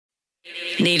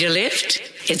Need a lift?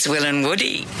 It's Will and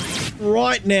Woody.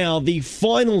 Right now, the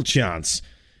final chance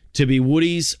to be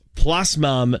Woody's plus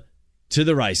mum to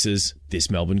the races this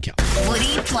Melbourne Cup.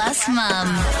 Woody plus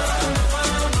mum.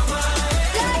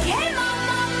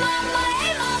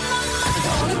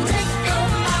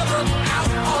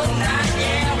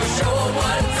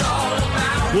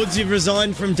 Woods, you've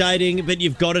resigned from dating, but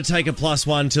you've got to take a plus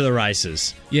one to the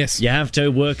races. Yes. You have to.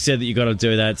 Work said that you've got to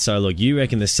do that. So, look, you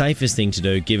reckon the safest thing to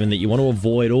do, given that you want to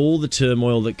avoid all the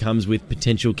turmoil that comes with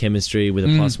potential chemistry with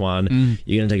a plus one,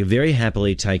 you're going to take a very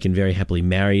happily taken, very happily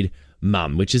married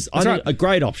mum, which is a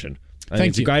great option. I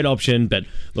think it's a great option, but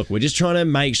look, we're just trying to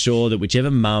make sure that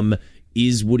whichever mum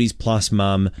is Woody's plus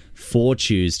mum for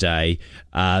Tuesday,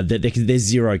 that there's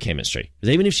zero chemistry.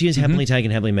 Because even if she is happily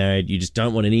taken, happily married, you just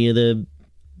don't want any of the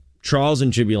trials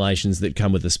and tribulations that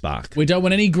come with the spark. We don't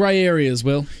want any grey areas,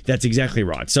 Will. That's exactly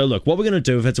right. So look, what we're going to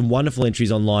do, we've had some wonderful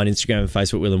entries online, Instagram and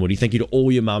Facebook, Will and Woody. Thank you to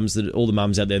all your mums, all the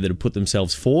mums out there that have put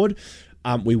themselves forward.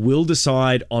 We will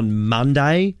decide on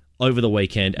Monday over the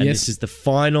weekend, and this is the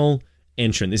final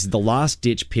entrant. This is the last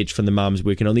ditch pitch from the mums.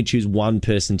 We can only choose one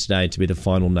person today to be the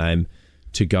final name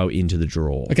to go into the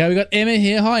draw. Okay, we've got Emma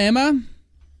here. Hi, Emma.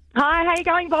 Hi, how you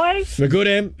going, boys? We're good,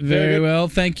 Em. Very well,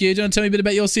 thank you. Do you want to tell me a bit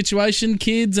about your situation,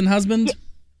 kids and husband?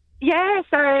 Yeah,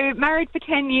 so married for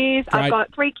 10 years. Great. I've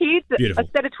got 3 kids, Beautiful. a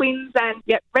set of twins, and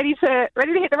ready to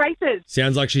hit the races.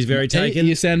 Sounds like she's very taken.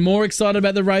 You sound more excited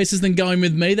about the races than going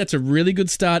with me. That's a really good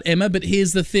start, Emma. But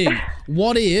here's the thing.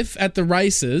 What if at the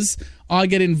races I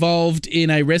get involved in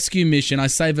a rescue mission? I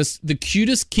save us the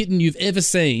cutest kitten you've ever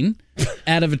seen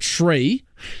out of a tree.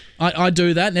 I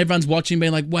do that, and everyone's watching,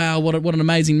 being like, wow, what an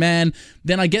amazing man.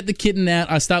 Then I get the kitten out.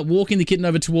 I start walking the kitten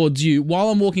over towards you. While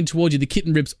I'm walking towards you, the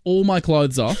kitten rips all my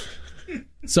clothes off.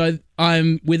 So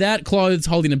I'm without clothes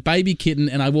holding a baby kitten,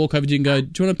 and I walk over to you and go,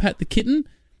 do you want to pat the kitten?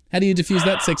 How do you diffuse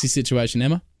that sexy situation,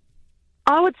 Emma?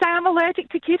 I would say I'm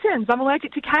allergic to kittens. I'm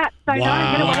allergic to cats, so no,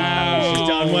 get away from me. She's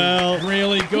done well.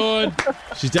 Really good.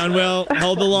 She's done well.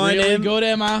 Hold the line, Really Em. good,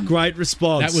 Emma. Great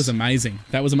response. That was amazing.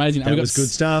 That was amazing. That was good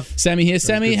stuff. Sammy here.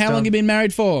 Sammy, good how long stuff. have you been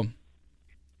married for?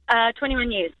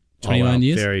 21 years. 21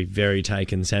 years. Very, very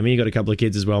taken, Sammy. You got a couple of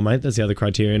kids as well, mate. That's the other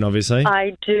criterion, obviously.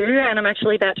 I do, and I'm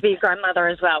actually about to be a grandmother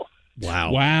as well.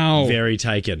 Wow. Very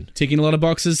taken. Ticking a lot of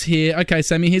boxes here. Okay,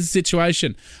 Sammy, here's the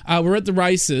situation. We're at the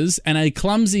races, and a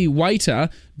clumsy waiter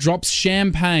drops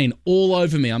champagne all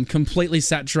over me. I'm completely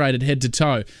saturated head to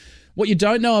toe. What you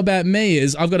don't know about me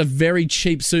is I've got a very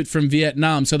cheap suit from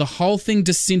Vietnam, so the whole thing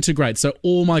disintegrates, so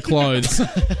all my clothes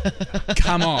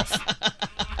come off.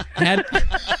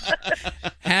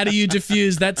 How do you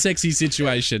diffuse that sexy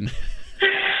situation?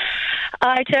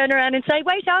 I turn around and say,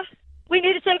 waiter, we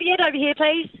need a serviette over here,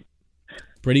 please.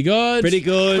 Pretty good. Pretty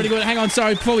good. Pretty good. Hang on,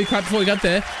 sorry, before we got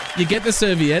there, you get the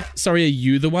serviette. Sorry, are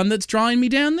you the one that's drying me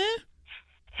down there?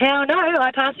 Hell no,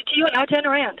 I pass it to you and I turn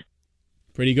around.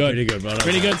 Pretty good. Pretty good, right on.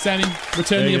 Pretty good, Sammy.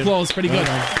 Return Very the good. applause. Pretty good.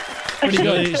 Pretty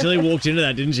good. She really walked into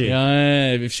that, didn't she?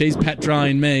 Yeah, if she's pat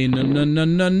drying me,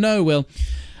 no, Will.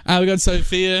 We got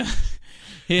Sophia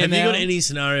here Have now. you got any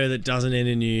scenario that doesn't end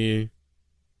in you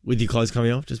with your clothes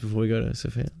coming off just before we go to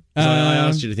Sophia? 'Cause I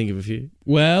asked you to think of a few.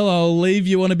 Well, I'll leave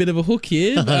you on a bit of a hook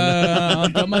here.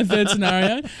 I've got my third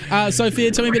scenario. Sophia,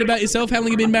 tell me a bit about yourself. How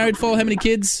long have you been married for? How many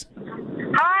kids?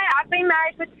 Hi, I've been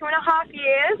married for 2.5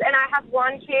 years and I have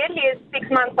one kid. He is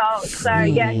 6 months old. So,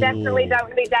 yeah, definitely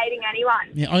don't be dating anyone.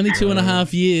 Yeah, only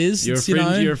 2.5 years. You're a It's,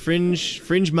 fringe, you're a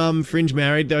fringe mum, fringe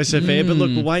married though, Sophia. But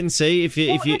look, we'll wait and see if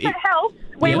you. If it helps,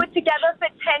 we were together for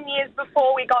 10 years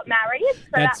before we got married, so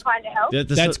that kind of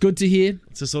helps. That's good to hear.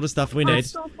 It's the sort of stuff we I'm need.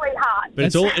 still sweetheart.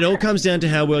 But it all comes down to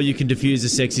how well you can diffuse a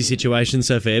sexy situation,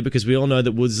 Sophia, because we all know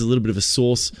that Woods is a little bit of a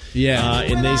sauce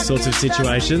in these sorts of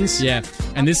situations. Yeah,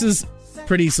 and this is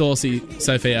pretty saucy,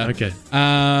 Sophia. Okay.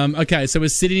 Okay, so we're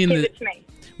sitting in Give the... it to me.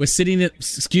 We're sitting at...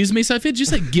 Excuse me, Sophia? Did you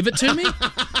say give it to me?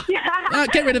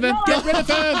 Get rid of her. Get rid of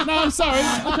her. No, I'm sorry.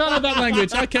 I can't have that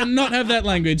language. I cannot have that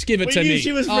language. Give it to me. We knew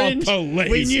she was fringe. Oh, please.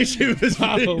 We knew she was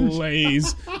fringe.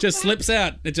 Please. Just slips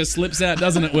out. It just slips out,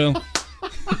 doesn't it, Will?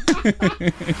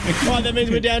 Right, that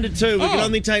means we're down to 2. We can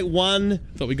only take one.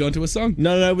 Thought we'd go into a song.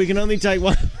 No, we can only take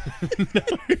one. No,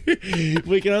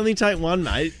 we can only take one,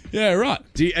 mate. Yeah, right.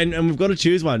 And we've got to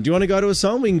choose one. Do you want to go to a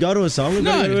song? We can go to a song. We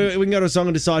can go to a song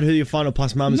and decide who your final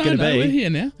plus mum is going to be. we're here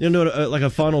now. You want to do like a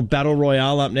final battle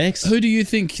royale up next? Who do you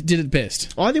think did it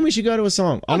best? I think we should go to a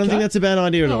song. I don't think that's a bad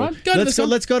idea at all. right, go to the song.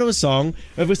 Let's go to a song.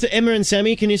 If we're Emma and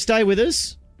Sammy, can you stay with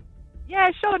us? Yeah,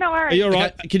 sure, no worries. Are you all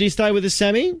right? Can you stay with us,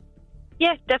 Sammy?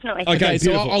 Yes, definitely. Okay,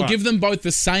 so beautiful. I'll Right. give them both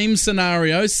the same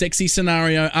scenario, sexy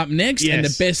scenario up next, and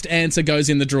Yes. the best answer goes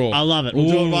in the draw. I love it.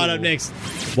 We'll do it right up next.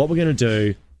 What we're going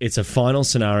to do It's a final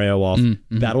scenario of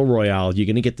Battle Royale. You're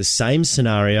going to get the same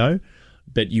scenario,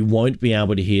 but you won't be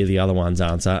able to hear the other one's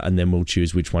answer, and then we'll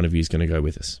choose which one of you is going to go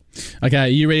with us. Okay, are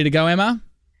you ready to go, Emma?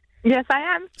 Yes, I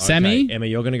am. Sammy? Okay, Emma,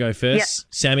 you're going to go first. Yeah.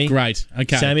 Sammy? Great.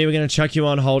 Okay. Sammy, we're going to chuck you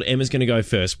on hold. Emma's going to go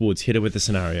first. Woods, hit her with the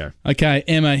scenario. Okay,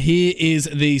 Emma, here is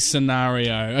the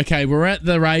scenario. Okay, we're at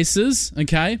the races,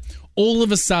 okay? All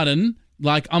of a sudden,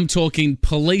 like I'm talking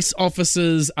police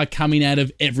officers are coming out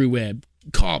of everywhere.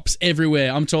 Cops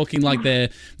everywhere. I'm talking like they're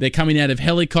coming out of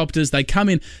helicopters. They come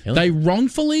in. They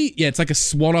wrongfully, it's like a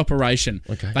SWAT operation.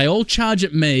 Okay. They all charge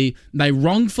at me. They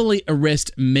wrongfully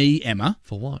arrest me, Emma.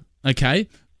 For what? Okay.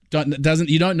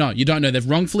 You don't know. They've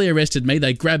wrongfully arrested me.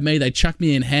 They grab me. They chuck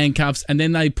me in handcuffs, and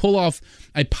then they pull off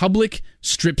a public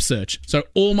strip search. So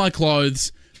all my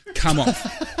clothes come off.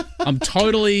 I'm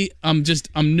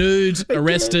nude,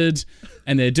 arrested,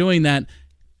 and they're doing that.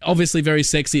 Obviously very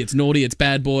sexy. It's naughty. It's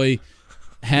bad boy.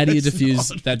 How do you diffuse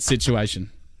that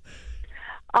situation?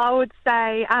 I would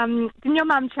say, didn't your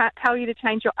mum tell you to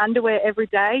change your underwear every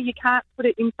day? You can't put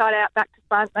it inside out, back to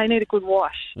front. They need a good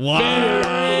wash. Wow.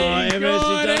 Emma, she's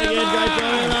done it again. Great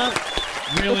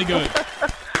job, Emma. Really good.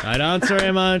 Great answer,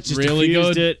 Emma. Just Really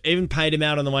diffused good. it. Even paid him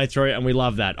out on the way through, and we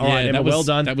love that. All Yeah, right, Emma, that was- well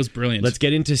done. that was brilliant. Let's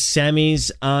get into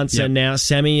Sammy's answer Yep. now.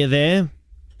 Sammy, you there?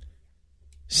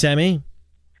 Sammy?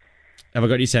 Have I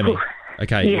got you, Sammy?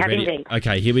 Okay, You you have ready? indeed.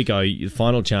 Okay, here we go. Your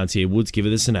final chance here. Woods, give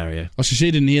her the scenario. Oh, so she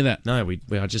didn't hear that. No,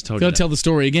 I just told Got you to tell the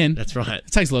story again. That's right.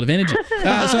 It takes a lot of energy.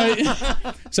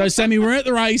 So Sammy, we're at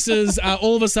the races.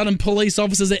 All of a sudden, police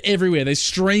officers are everywhere. They're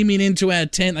streaming into our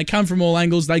tent. They come from all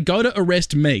angles. They go to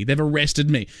arrest me. They've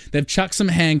arrested me. They've chucked some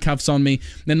handcuffs on me.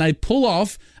 Then they pull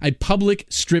off a public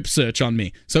strip search on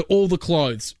me. So all the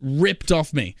clothes ripped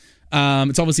off me.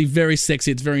 It's obviously very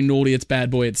sexy. It's very naughty. It's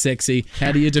bad boy. It's sexy.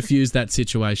 How do you diffuse that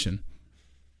situation?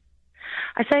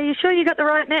 I say, you sure you got the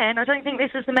right man? I don't think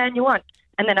this is the man you want.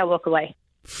 And then I walk away.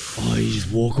 Oh, you just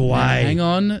walk away. Hang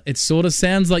on. It sort of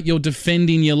sounds like you're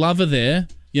defending your lover there,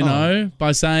 you know,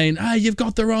 by saying, hey, you've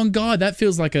got the wrong guy. That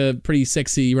feels like a pretty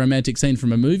sexy romantic scene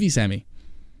from a movie, Sammy.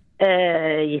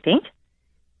 You think?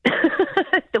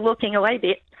 The walking away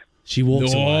bit. She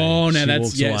walks away. Oh, no, She that's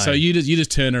walks yeah. away. So you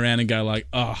just turn around and go like,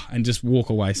 oh, and just walk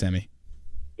away, Sammy.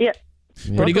 Yep.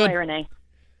 Pretty Walk good. away, Renee.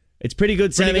 It's pretty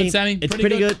good, Sammy. Pretty good, Sammy. It's Pretty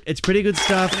pretty good. good. It's pretty good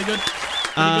stuff. Pretty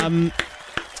good.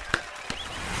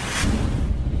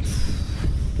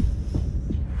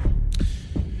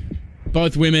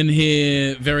 Both women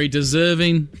here very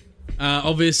deserving,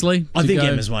 obviously. I to think go-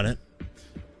 Emma's won it.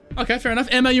 Okay, fair enough.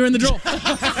 Emma, you're in the draw.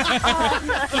 Fantastic.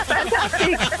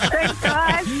 Thanks,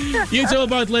 guys. You two are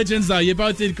both legends, though. You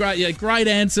both did great. Yeah, great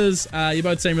answers. You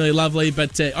both seem really lovely,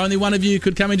 but only one of you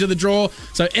could come into the draw.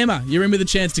 So, Emma, you're in with a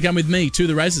chance to come with me to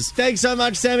the races. Thanks so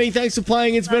much, Sammy. Thanks for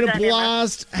playing. It's been a done, Emma.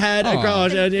 blast. Had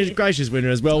a gracious winner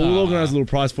as well. We'll organise a little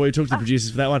prize for you. Talk to the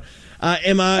producers for that one.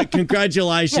 Emma,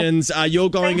 congratulations. You're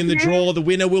going in the Thank you. draw. The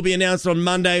winner will be announced on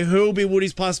Monday. Who will be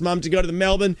Woody's Plus Mum to go to the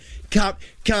Melbourne Cup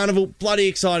Carnival? Bloody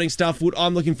exciting stuff. Wood,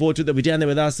 I'm looking forward to it. They'll be down there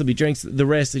with us. There'll be drinks. The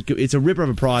rest. It's a ripper of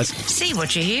a prize. See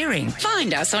what you're hearing.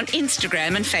 Find us on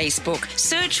Instagram and Facebook.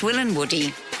 Search Will and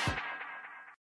Woody.